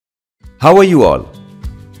How are you all?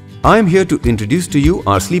 I am here to introduce to you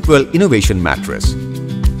our Sleepwell Enovation mattress.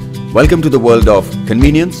 Welcome to the world of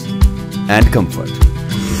convenience and comfort.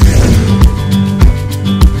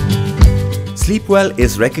 Sleepwell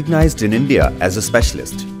is recognized in India as a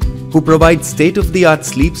specialist who provides state-of-the-art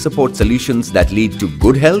sleep support solutions that lead to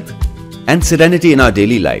good health and serenity in our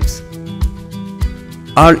daily lives.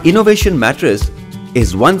 Our Enovation mattress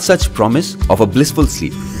is one such promise of a blissful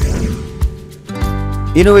sleep.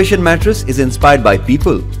 Enovation mattress is inspired by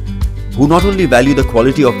people who not only value the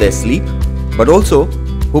quality of their sleep but also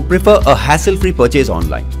who prefer a hassle-free purchase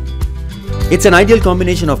online. It's an ideal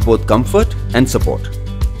combination of both comfort and support,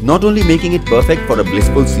 not only making it perfect for a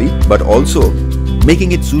blissful sleep but also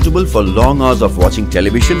making it suitable for long hours of watching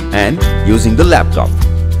television and using the laptop.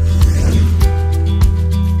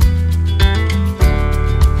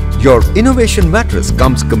 Your Enovation mattress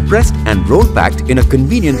comes compressed and roll-packed in a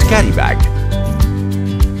convenient carry bag.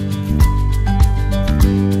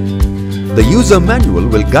 The user manual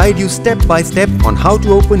will guide you step by step on how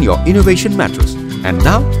to open your Enovation mattress. And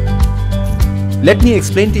now, let me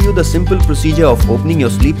explain to you the simple procedure of opening your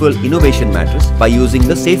Sleepwell Enovation mattress by using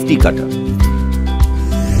the safety cutter.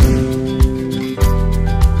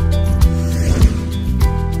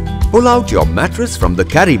 Pull out your mattress from the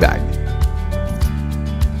carry bag.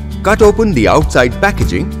 Cut open the outside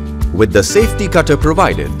packaging with the safety cutter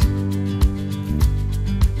provided.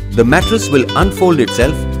 The mattress will unfold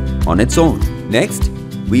itself on its own. Next,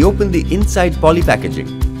 we open the inside poly packaging.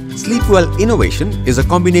 Sleepwell Enovation is a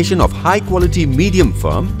combination of high-quality medium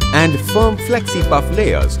firm and firm flexi puff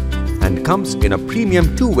layers and comes in a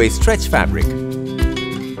premium two-way stretch fabric.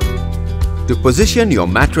 To position your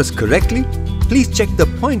mattress correctly, please check the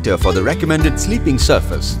pointer for the recommended sleeping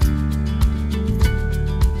surface.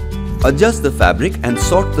 Adjust the fabric and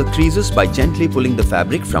sort the creases by gently pulling the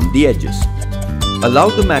fabric from the edges. Allow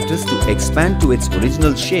the mattress to expand to its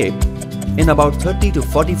original shape in about 30 to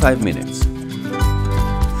 45 minutes.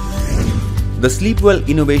 The Sleepwell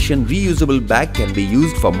Enovation reusable bag can be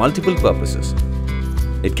used for multiple purposes.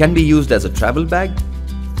 It can be used as a travel bag,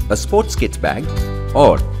 a sports kit bag,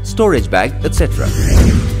 or storage bag, etc.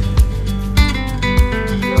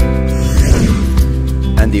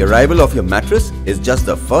 And the arrival of your mattress is just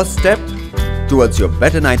the first step towards your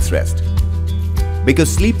better night's rest.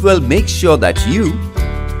 Because Sleepwell makes sure that you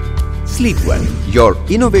sleep well. Your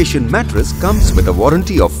Enovation mattress comes with a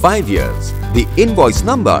warranty of 5 years. The invoice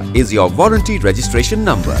number is your warranty registration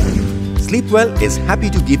number. Sleepwell is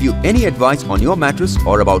happy to give you any advice on your mattress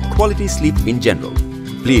or about quality sleep in general.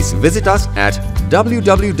 Please visit us at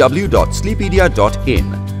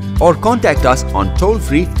www.sleepedia.in or contact us on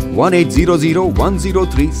toll-free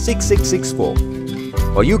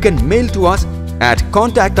 1800-103-6664. Or you can mail to us at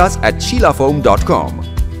contactus@sheilafoam.com,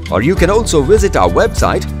 or you can also visit our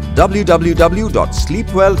website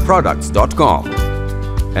www.sleepwellproducts.com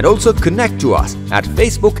and also connect to us at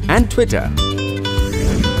Facebook and Twitter.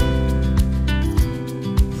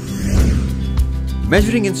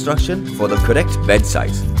 Measuring instruction for the correct bed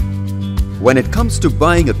size. When it comes to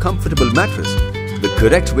buying a comfortable mattress, the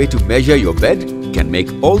correct way to measure your bed can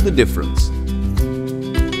make all the difference.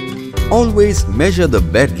 Always measure the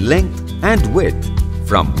bed length and width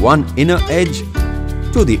from one inner edge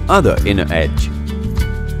to the other inner edge.